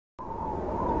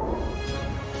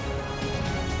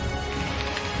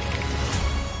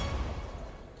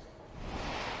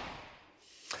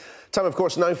Time, of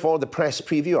course, now for the press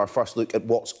preview, our first look at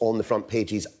what's on the front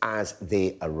pages as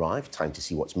they arrive. Time to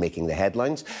see what's making the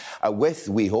headlines. With,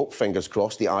 we hope, fingers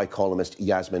crossed, the columnist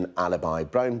Yasmin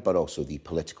Alibi-Brown, but also the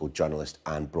political journalist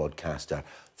and broadcaster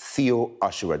Theo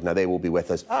Usherwood. Now, they will be with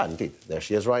us. Indeed, there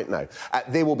she is right now.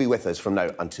 They will be with us from now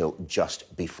until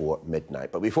just before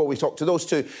midnight. But before we talk to those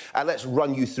two, let's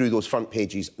run you through those front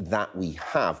pages that we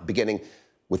have, beginning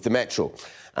with the Metro,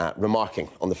 remarking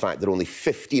on the fact that only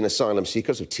 15 asylum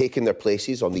seekers have taken their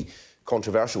places on the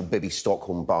controversial Bibi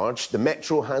Stockholm barge. The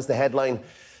Metro has the headline,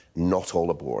 "Not all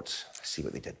aboard." Let's see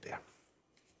what they did there.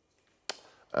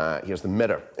 Here's the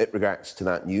Mirror. It reacts to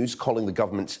that news, calling the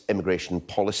government's immigration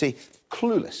policy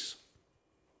clueless.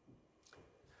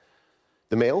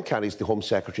 The Mail carries the Home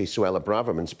Secretary Suella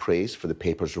Braverman's praise for the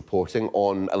paper's reporting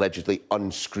on allegedly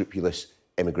unscrupulous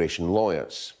immigration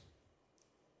lawyers.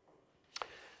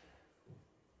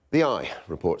 The Eye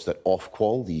reports that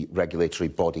Ofqual, the regulatory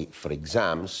body for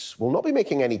exams, will not be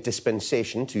making any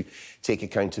dispensation to take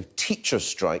account of teacher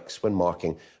strikes when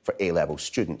marking for A-level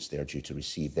students. They are due to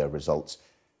receive their results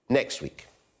next week.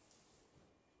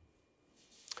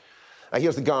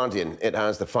 Here's The Guardian. It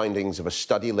has the findings of a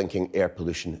study linking air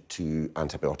pollution to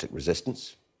antibiotic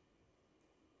resistance.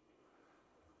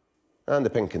 And the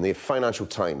Pink and the Financial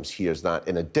Times hears that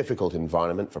in a difficult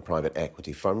environment for private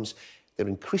equity firms, they're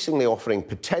increasingly offering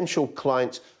potential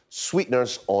clients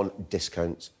sweeteners on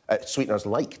discounts, sweeteners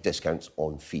like discounts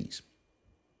on fees.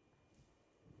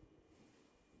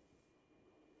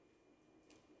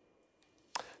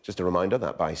 Just a reminder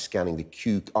that by scanning the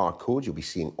QR code you'll be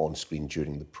seeing on screen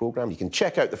during the programme, you can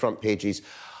check out the front pages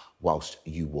whilst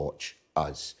you watch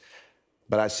us.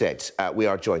 But as said, we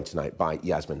are joined tonight by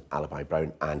Yasmin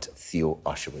Alibi-Brown and Theo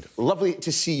Usherwood. Lovely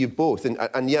to see you both.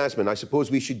 And Yasmin, I suppose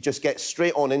we should just get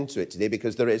straight on into it today,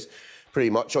 because there is pretty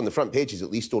much on the front pages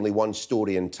at least only one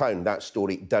story in town, that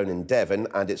story down in Devon,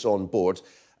 and it's on board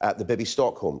at the Bibi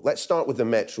Stockholm. Let's start with the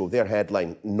Metro, their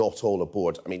headline, "Not all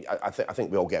aboard." I mean, I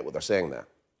think we all get what they're saying there.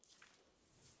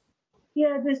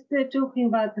 Yeah, they're talking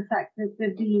about the fact that there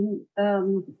have been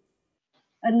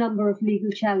a number of legal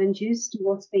challenges to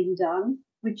what's being done,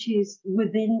 which is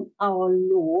within our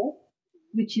law,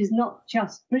 which is not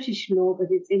just British law,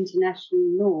 but it's international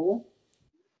law.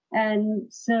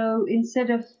 And so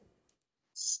instead of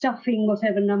stuffing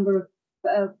whatever number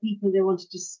of people they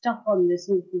wanted to stuff on this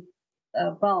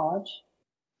barge,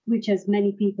 which, as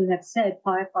many people have said,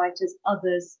 firefighters,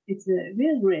 others, it's a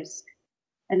real risk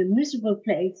and a miserable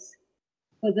place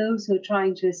for those who are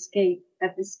trying to escape,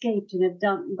 have escaped and have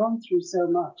gone through so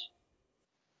much.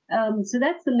 So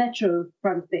that's the Metro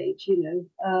front page, you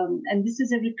know, and this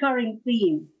is a recurring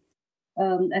theme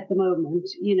at the moment.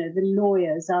 You know, the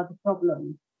lawyers are the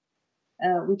problem,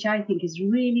 which I think is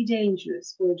really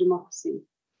dangerous for a democracy.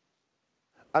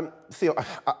 Theo,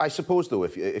 I suppose, though,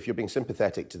 if you're being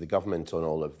sympathetic to the government on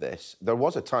all of this, there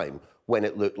was a time when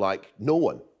it looked like no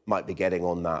one might be getting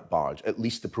on that barge. At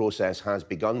least the process has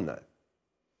begun now.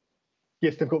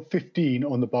 Yes, they've got 15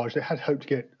 on the barge. They had hoped to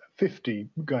get 50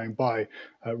 going by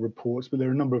reports, but there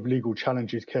are a number of legal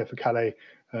challenges. Care for Calais,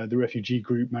 the refugee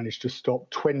group, managed to stop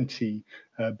 20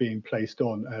 being placed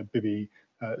on Bibi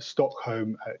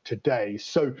Stockholm today.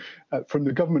 So from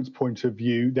the government's point of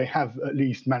view, they have at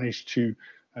least managed to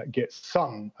get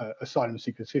some asylum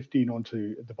seekers, 15,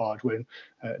 onto the barge, when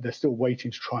they're still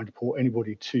waiting to try and deport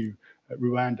anybody to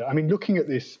Rwanda. I mean, looking at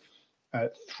this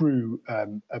through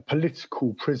a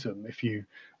political prism, if you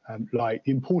like,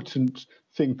 the important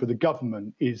thing for the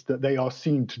government is that they are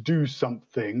seen to do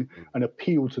something and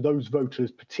appeal to those voters,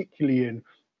 particularly in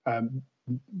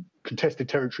contested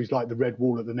territories like the Red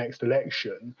Wall at the next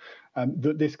election,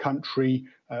 that this country,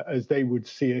 as they would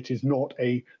see it, is not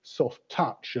a soft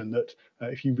touch, and that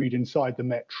if you read inside the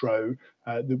Metro,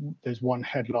 there's one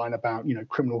headline about, you know,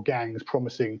 criminal gangs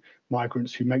promising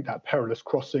migrants who make that perilous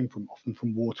crossing often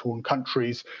from war-torn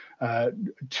countries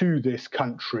to this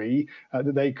country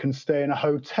that they can stay in a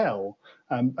hotel.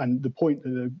 And the point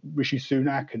that Rishi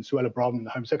Sunak and Suella Braverman,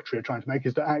 the Home Secretary, are trying to make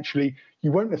is that actually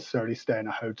you won't necessarily stay in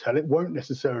a hotel. It won't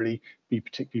necessarily be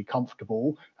particularly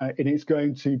comfortable, and it's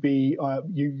going to be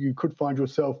you could find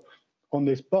yourself on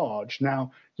this barge.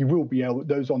 Now, you will be able,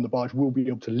 those on the barge will be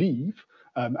able to leave,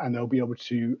 and they'll be able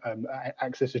to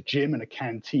access a gym and a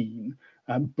canteen.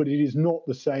 But it is not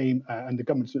the same, and the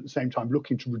government's at the same time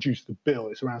looking to reduce the bill.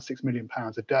 It's around £6 million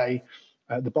a day.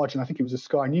 The budget, and I think it was a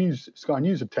Sky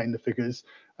News obtained the figures,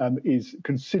 is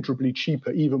considerably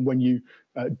cheaper, even when you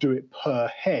do it per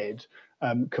head.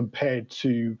 compared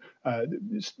to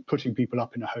putting people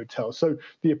up in a hotel. So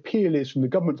the appeal is, from the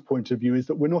government's point of view, is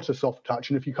that we're not a soft touch,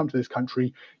 and if you come to this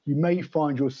country, you may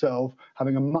find yourself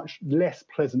having a much less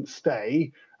pleasant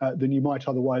stay than you might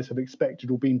otherwise have expected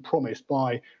or been promised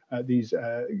by these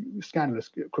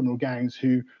scandalous criminal gangs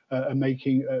who are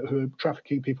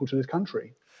trafficking people to this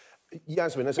country.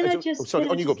 Yasmin, sorry,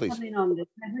 on you go, please. Come in on this?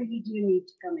 I really do need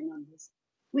to come in on this.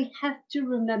 We have to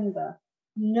remember,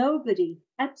 nobody,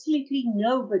 absolutely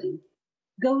nobody,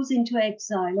 goes into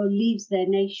exile or leaves their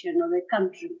nation or their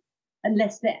country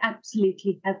unless they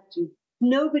absolutely have to.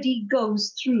 Nobody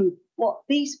goes through what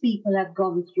these people have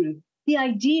gone through. The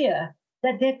idea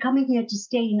that they're coming here to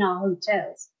stay in our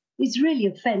hotels is really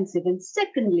offensive. And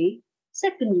secondly,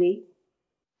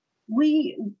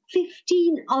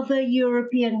 15 other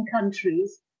European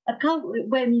countries,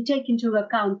 when you take into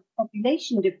account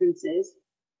population differences,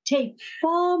 take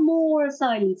far more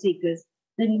asylum seekers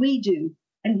than we do.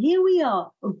 And here we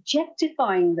are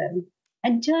objectifying them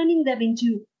and turning them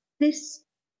into this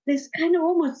kind of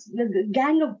almost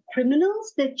gang of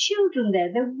criminals. There are children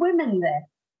there, there are women there.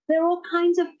 There are all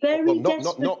kinds of very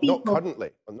desperate people not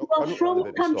currently. who are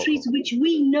from countries which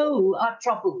we know are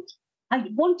troubled. I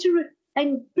want to,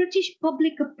 and British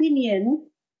public opinion,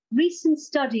 recent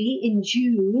study in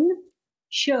June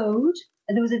showed,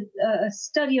 there was a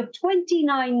study of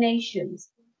 29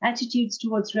 nations, attitudes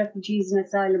towards refugees and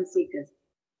asylum seekers.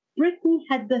 British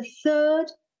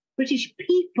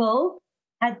people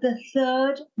had the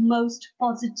third most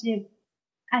positive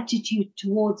attitude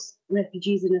towards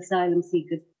refugees and asylum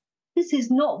seekers. This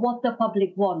is not what the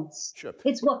public wants. Sure.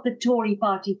 It's what the Tory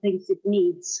party thinks it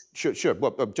needs. Sure.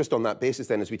 Well, just on that basis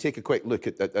then, as we take a quick look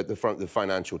at the front of the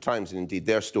Financial Times and indeed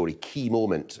their story, key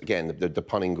moment, again, the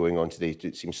punning going on today,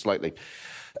 it seems slightly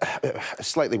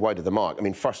wide of the mark. I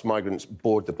mean, first migrants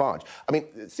board the barge. I mean,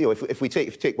 Theo, if we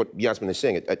take what Yasmin is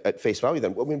saying at face value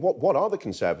then, I mean, what are the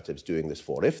Conservatives doing this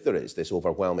for, if there is this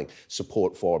overwhelming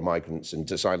support for migrants and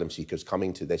asylum seekers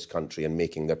coming to this country and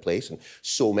making their place? And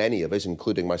so many of us,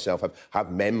 including myself,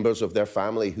 have members of their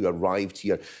family who arrived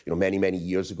here, many, many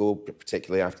years ago,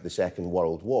 particularly after the Second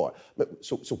World War.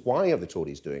 So why are the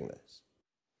Tories doing this?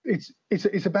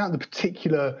 It's about the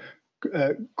particular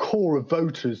core of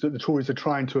voters that the Tories are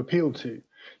trying to appeal to.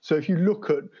 So if you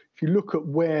look at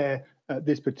where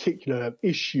this particular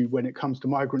issue, when it comes to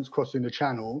migrants crossing the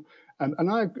Channel,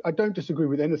 and I don't disagree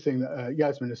with anything that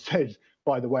Yasmin has said,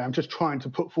 by the way. I'm just trying to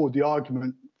put forward the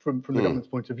argument from the government's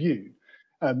point of view.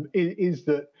 Is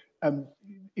that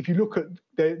if you look at,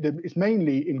 it's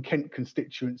mainly in Kent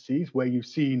constituencies where you've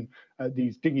seen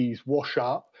these dinghies wash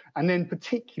up, and then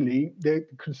particularly the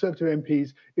Conservative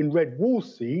MPs in red wall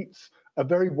seats are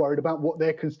very worried about what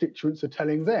their constituents are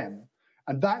telling them.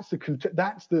 And that's the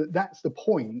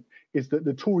point, is that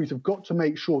the Tories have got to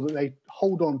make sure that they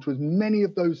hold on to as many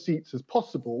of those seats as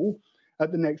possible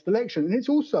at the next election. And it's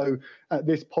also,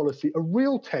 this policy, a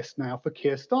real test now for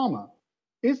Keir Starmer.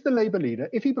 Is the Labour leader,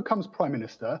 if he becomes Prime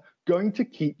Minister, going to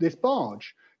keep this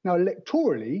barge? Now,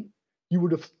 electorally, you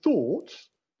would have thought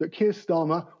that Keir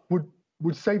Starmer would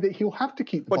say that he'll have to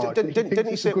keep the barge. Didn't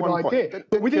he say at one point?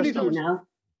 But within his own... Now,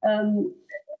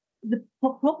 the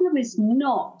problem is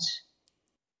not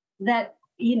that,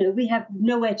 we have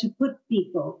nowhere to put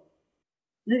people.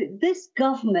 This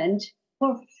government,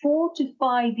 for 4 to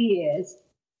 5 years,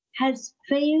 has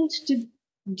failed to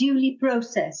duly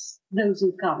process those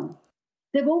who come.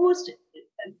 They've almost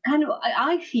kind of,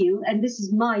 I feel, and this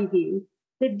is my view,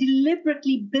 they've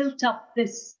deliberately built up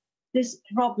this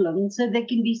problem so they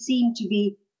can be seen to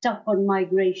be tough on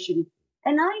migration.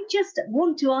 And I just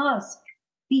want to ask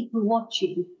people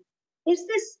watching, is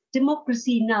this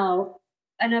democracy now,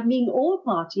 and I mean all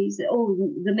parties, all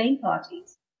the main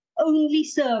parties, only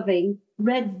serving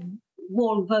red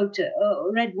wall voters?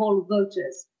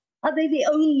 Are they the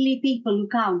only people who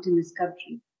count in this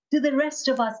country? Do the rest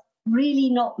of us really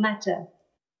not matter?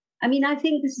 I mean, I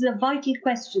think this is a vital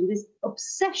question. This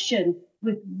obsession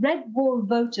with red wall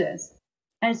voters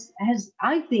has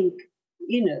I think,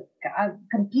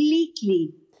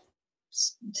 completely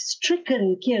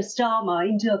stricken Keir Starmer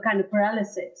into a kind of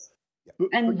paralysis.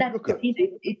 And that,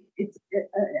 it's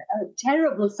a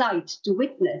terrible sight to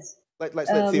witness. Let's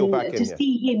let Theo back in to here.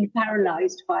 see him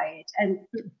paralysed by it and,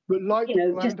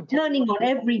 just turning on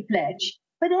every pledge.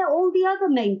 But there are all the other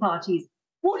main parties.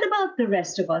 What about the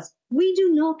rest of us? We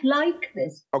do not like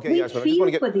this. Okay, we Yasmin,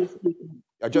 feel for these people.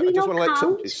 I just want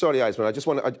to let sorry, Yasmin. I just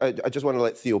want to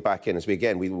let Theo back in as we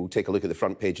will take a look at the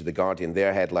front page of the Guardian.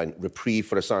 Their headline: "Reprieve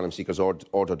for asylum seekers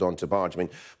ordered onto barge." I mean,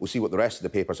 we'll see what the rest of the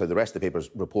papers, how the rest of the papers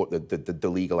report the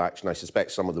legal action. I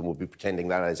suspect some of them will be pretending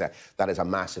that is a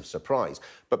massive surprise.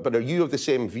 But are you of the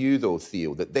same view, though,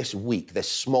 Theo, that this week, this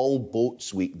small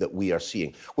boats week that we are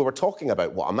seeing, where we're talking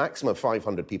about a maximum of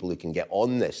 500 people who can get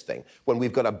on this thing, when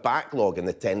we've got a backlog in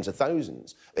the tens of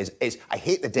thousands, is I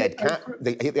hate the dead cat.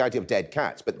 I hate the idea of dead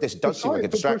cats. But this does seem like a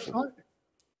distraction.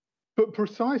 But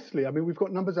precisely, I mean, we've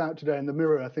got numbers out today in the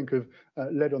Mirror, I think, have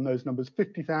led on those numbers,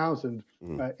 50,000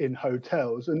 in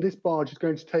hotels. And this barge is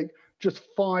going to take just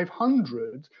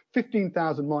 500.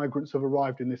 15,000 migrants have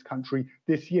arrived in this country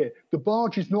this year. The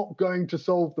barge is not going to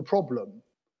solve the problem.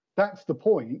 That's the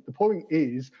point. The point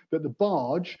is that the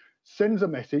barge sends a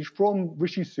message from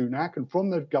Rishi Sunak and from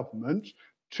the government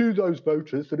to those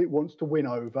voters that it wants to win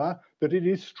over, that it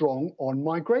is strong on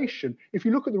migration. If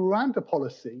you look at the Rwanda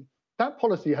policy, that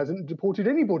policy hasn't deported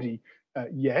anybody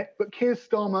yet, but Keir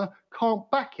Starmer can't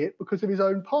back it because of his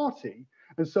own party.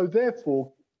 And so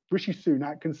therefore, Rishi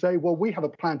Sunak can say, well, we have a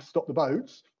plan to stop the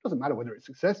boats. Doesn't matter whether it's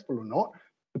successful or not.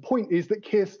 The point is that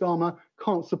Keir Starmer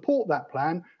can't support that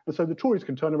plan. And so the Tories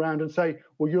can turn around and say,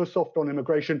 well, you're soft on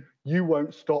immigration. You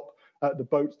won't stop the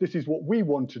boats. This is what we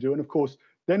want to do. And of course,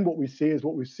 then what we see is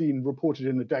what we've seen reported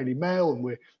in the Daily Mail, and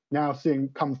we're now seeing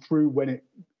come through when it,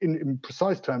 in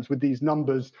precise terms, with these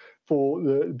numbers for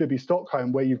the Bibi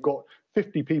Stockholm, where you've got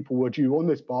 50 people were due on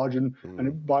this barge, and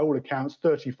by all accounts,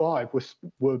 35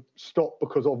 were stopped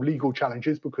because of legal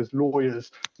challenges, because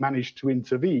lawyers managed to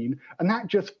intervene. And that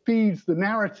just feeds the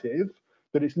narrative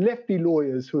that it's lefty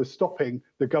lawyers who are stopping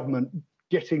the government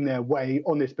getting their way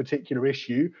on this particular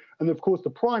issue. And of course, the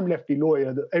prime lefty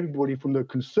lawyer that everybody from the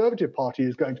Conservative Party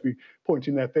is going to be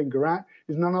pointing their finger at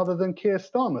is none other than Keir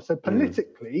Starmer. So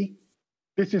politically,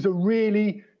 this is a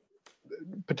really,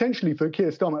 potentially for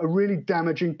Keir Starmer, a really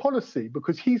damaging policy,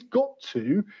 because he's got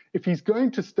to, if he's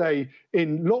going to stay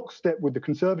in lockstep with the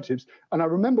Conservatives. And I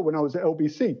remember when I was at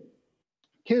LBC,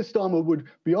 Keir Starmer would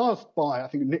be asked by, I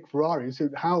think, Nick Ferrari, so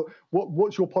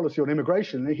what's your policy on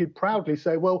immigration? And he'd proudly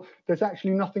say, well, there's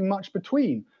actually nothing much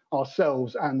between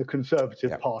ourselves and the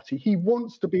Conservative Party. He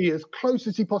wants to be as close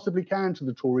as he possibly can to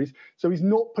the Tories, so he's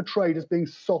not portrayed as being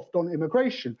soft on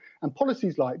immigration. And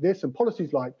policies like this and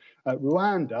policies like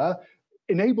Rwanda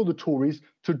enable the Tories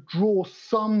to draw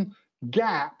some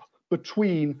gap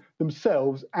between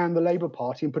themselves and the Labour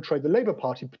Party and portray the Labour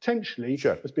Party potentially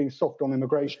as being soft on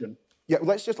immigration. Yeah,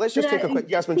 let's just take a quick,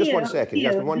 Yasmin, just 1 second.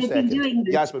 Yasmin, 1 second.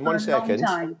 Yasmin, 1 second.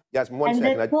 Yasmin, 1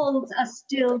 second. And their polls are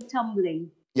still tumbling.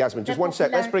 Yasmin, just 1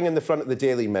 second. Let's bring in the front of the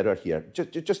Daily Mirror here.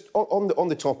 Just on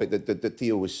the topic that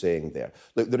Theo was saying there.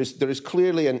 Look, there is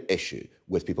clearly an issue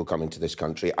with people coming to this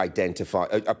country,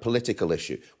 a political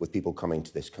issue with people coming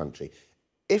to this country.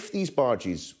 If these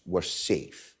barges were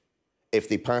safe, if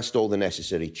they passed all the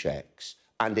necessary checks,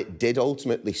 and it did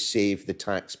ultimately save the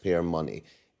taxpayer money,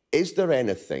 is there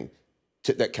anything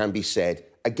that can be said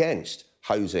against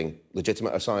housing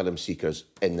legitimate asylum seekers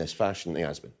in this fashion,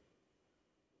 Yasmin?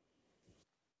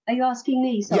 Are you asking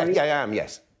me? Sorry. Yeah, I am,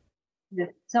 yes.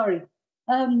 Sorry.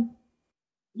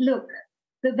 Look,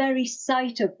 the very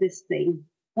sight of this thing,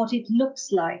 what it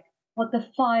looks like, what the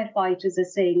firefighters are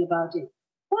saying about it,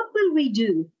 what will we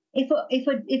do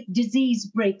if disease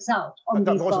breaks out on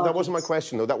these barges? That wasn't my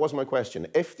question, though. That wasn't my question.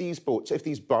 If these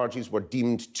barges were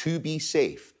deemed to be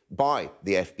safe by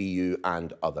the FBU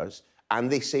and others, and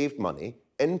they saved money,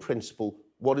 in principle,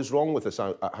 what is wrong with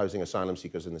housing asylum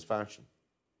seekers in this fashion?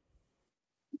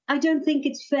 I don't think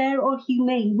it's fair or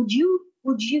humane. Would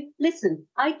you listen?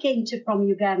 I came from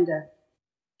Uganda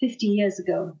 50 years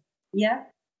ago, yeah,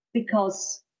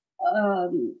 because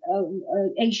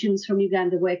Asians from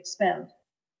Uganda were expelled.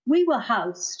 We were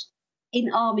housed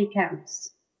in army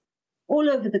camps all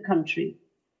over the country,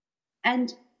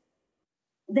 and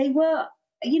they were,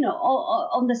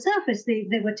 on the surface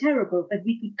they were terrible, but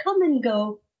we could come and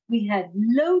go. We had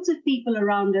loads of people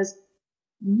around us,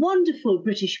 wonderful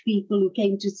British people who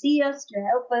came to see us, to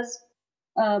help us,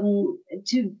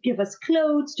 to give us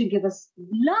clothes, to give us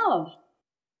love.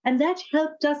 And that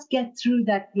helped us get through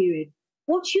that period.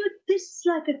 This is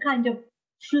like a kind of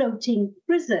floating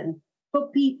prison for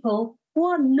people who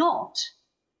are not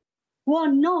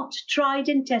tried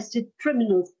and tested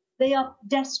criminals. They are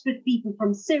desperate people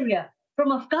from Syria,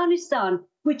 from Afghanistan,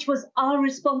 which was our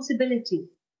responsibility.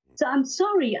 So I'm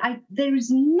sorry, there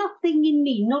is nothing in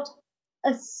me, not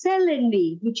a cell in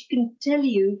me, which can tell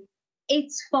you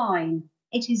it's fine.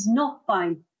 It is not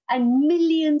fine. And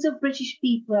millions of British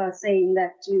people are saying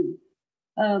that too.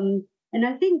 And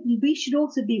I think we should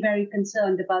also be very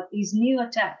concerned about these new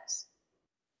attacks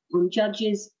on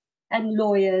judges and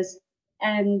lawyers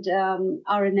and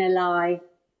RNLI,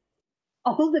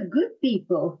 all the good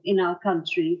people in our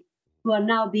country who are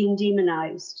now being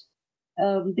demonized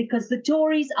because the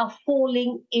Tories are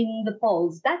falling in the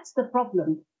polls. That's the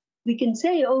problem. We can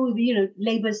say, oh,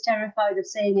 Labour's terrified of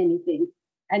saying anything,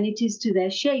 and it is to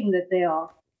their shame that they are.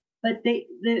 But the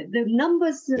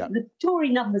numbers, the Tory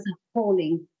numbers are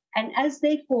falling. And as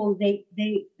they fall,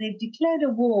 they've declared a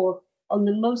war on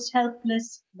the most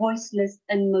helpless, voiceless,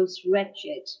 and most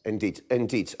wretched. Indeed,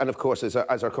 indeed. And of course, as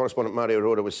our correspondent Mario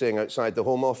Rora was saying outside the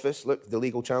Home Office, look, the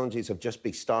legal challenges have just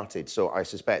been started. So I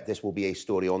suspect this will be a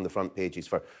story on the front pages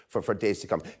for days to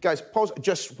come. Guys, pause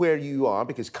just where you are,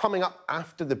 because coming up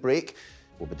after the break,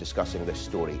 we'll be discussing this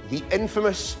story. The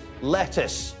infamous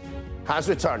lettuce has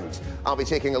returned. I'll be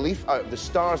taking a leaf out of the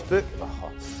Star's book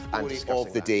and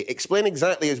of the day. Explain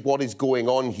exactly what is going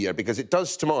on here, because it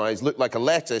does, to my eyes, look like a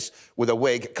lettuce with a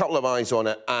wig, a couple of eyes on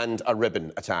it, and a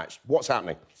ribbon attached. What's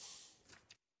happening?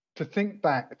 To think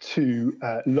back to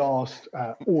last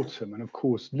autumn, and of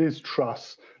course, Liz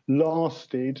Truss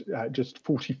lasted just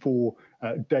 44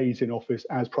 days in office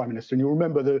as Prime Minister. And you'll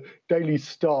remember the Daily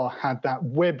Star had that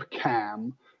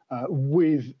webcam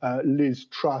with Liz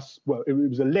Truss. Well, it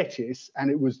was a lettuce, and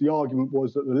the argument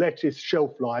was that the lettuce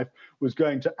shelf life was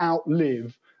going to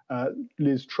outlive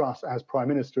Liz Truss as Prime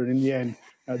Minister. And in the end,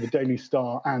 the Daily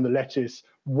Star and the lettuce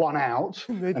won out,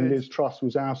 and Liz Truss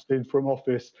was ousted from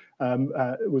office. By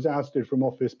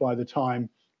the time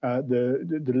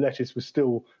the lettuce was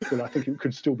still, well, I think it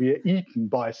could still be eaten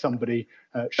by somebody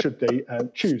should they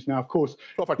choose. Now, of course,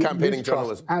 proper campaigning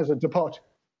journalism as a departure.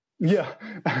 Yeah,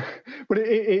 but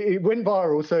it went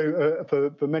viral. So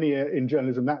for many in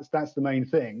journalism, that's the main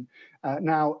thing.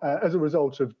 Now, as a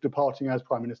result of departing as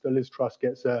Prime Minister, Liz Truss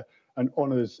gets an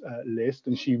honours list,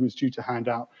 and she was due to hand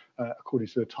out, according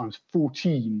to the Times,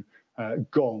 14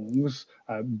 gongs,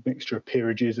 mixture of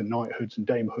peerages and knighthoods and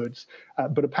damehoods.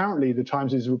 But apparently, the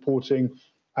Times is reporting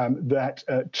that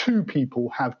 2 people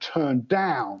have turned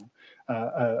down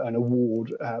an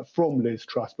award from Liz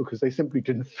Truss because they simply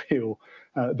didn't feel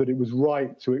that it was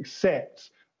right to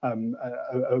accept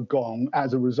a gong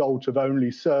as a result of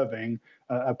only serving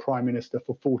a Prime Minister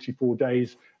for 44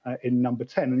 days in number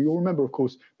 10. And you'll remember, of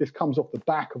course, this comes off the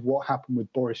back of what happened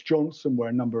with Boris Johnson, where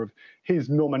a number of his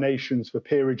nominations for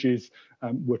peerages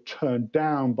were turned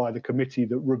down by the committee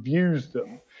that reviews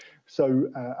them. So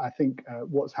I think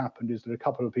what's happened is that a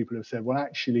couple of people have said, well,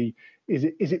 actually, is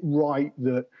it right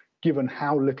that, given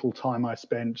how little time I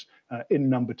spent in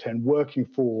number 10 working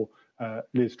for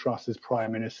Liz Truss as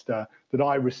Prime Minister, that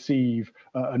I receive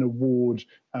an award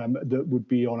that would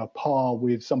be on a par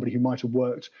with somebody who might have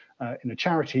worked in a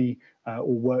charity or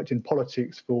worked in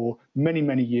politics for many,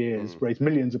 many years, raised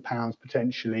millions of pounds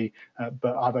potentially,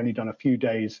 but I've only done a few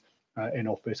days in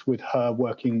office. With her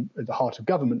working at the heart of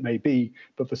government, maybe,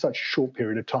 but for such a short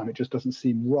period of time, it just doesn't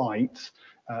seem right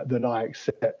that I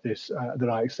accept this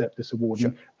award.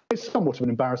 Sure. It's somewhat of an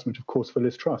embarrassment, of course, for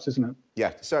Liz Truss, isn't it?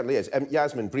 Yeah, it certainly is.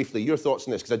 Yasmin, briefly, your thoughts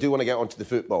on this, because I do want to get onto the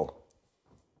football.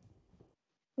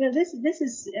 Well, this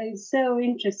is so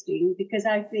interesting, because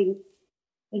I think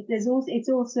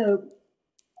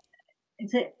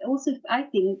I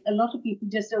think a lot of people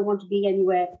just don't want to be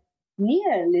anywhere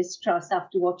near Liz Truss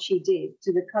after what she did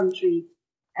to the country,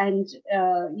 and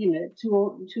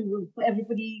to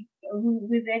everybody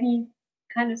with any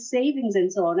kind of savings and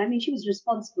so on. I mean, she was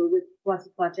responsible with Kwasi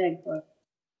Kwarteng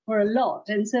for a lot.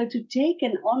 And so to take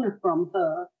an honour from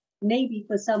her, maybe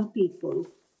for some people,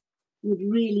 would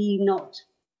really not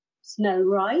smell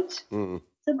right. So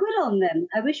good on them.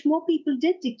 I wish more people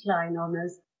did decline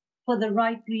honours for the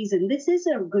right reason. This is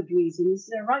a good reason. This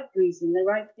is the right reason, the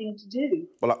right thing to do.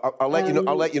 Well, I'll let you know.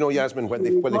 I'll let you know, Yasmin, when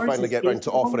they finally get round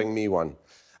to offering me one.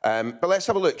 But let's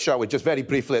have a look, shall we, just very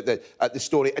briefly at the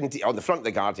story on the front of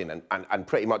The Guardian and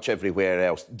pretty much everywhere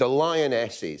else. The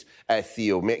Lionesses,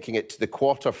 Theo, making it to the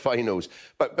quarter-finals.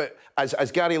 But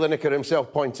as Gary Lineker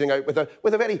himself pointing out, with a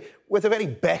very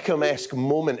Beckham-esque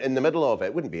moment in the middle of it.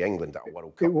 It wouldn't be England at a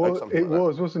World Cup. It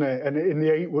was, wasn't it? And in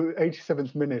the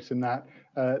 87th minute, and that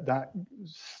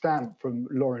stamp from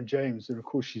Lauren James, and of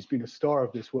course she's been a star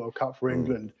of this World Cup for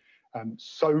England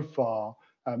so far.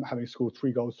 Having scored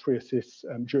 3 goals, 3 assists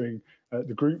during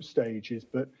the group stages,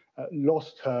 but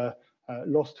lost her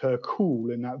cool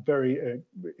in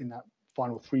that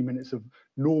final 3 minutes of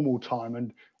normal time,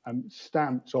 and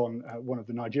stamped on one of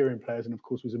the Nigerian players, and of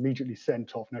course was immediately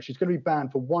sent off. Now she's going to be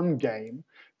banned for 1 game.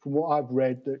 From what I've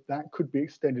read, that could be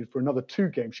extended for another 2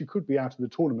 games. She could be out of the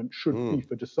tournament should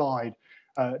FIFA decide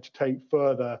to take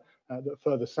further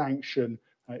sanction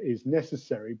is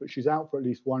necessary, but she's out for at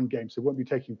least one game, so won't be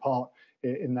taking part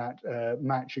in that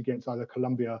match against either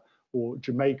Colombia or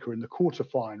Jamaica in the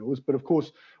quarterfinals. But of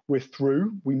course, we're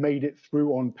through. We made it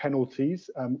through on penalties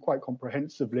quite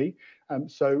comprehensively.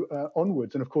 So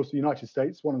onwards. And of course, the United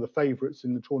States, one of the favourites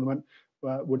in the tournament,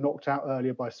 were knocked out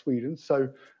earlier by Sweden. So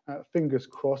fingers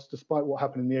crossed, despite what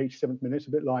happened in the 87th minute,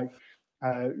 a bit like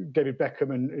David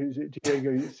Beckham and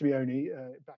Diego Simeone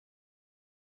back.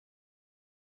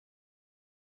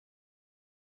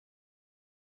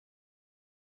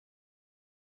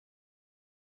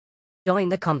 Join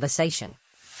the conversation.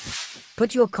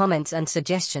 Put your comments and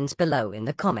suggestions below in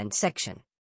the comment section.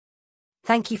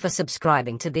 Thank you for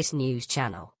subscribing to this news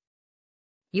channel.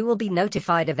 You will be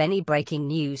notified of any breaking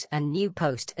news and new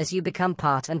post as you become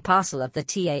part and parcel of the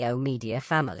TAO Media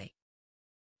family.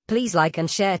 Please like and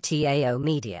share TAO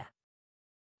Media.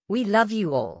 We love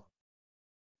you all.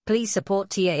 Please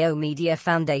support TAO Media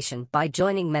Foundation by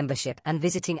joining membership and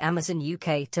visiting Amazon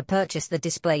UK to purchase the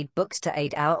displayed books to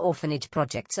aid our orphanage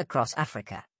projects across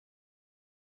Africa.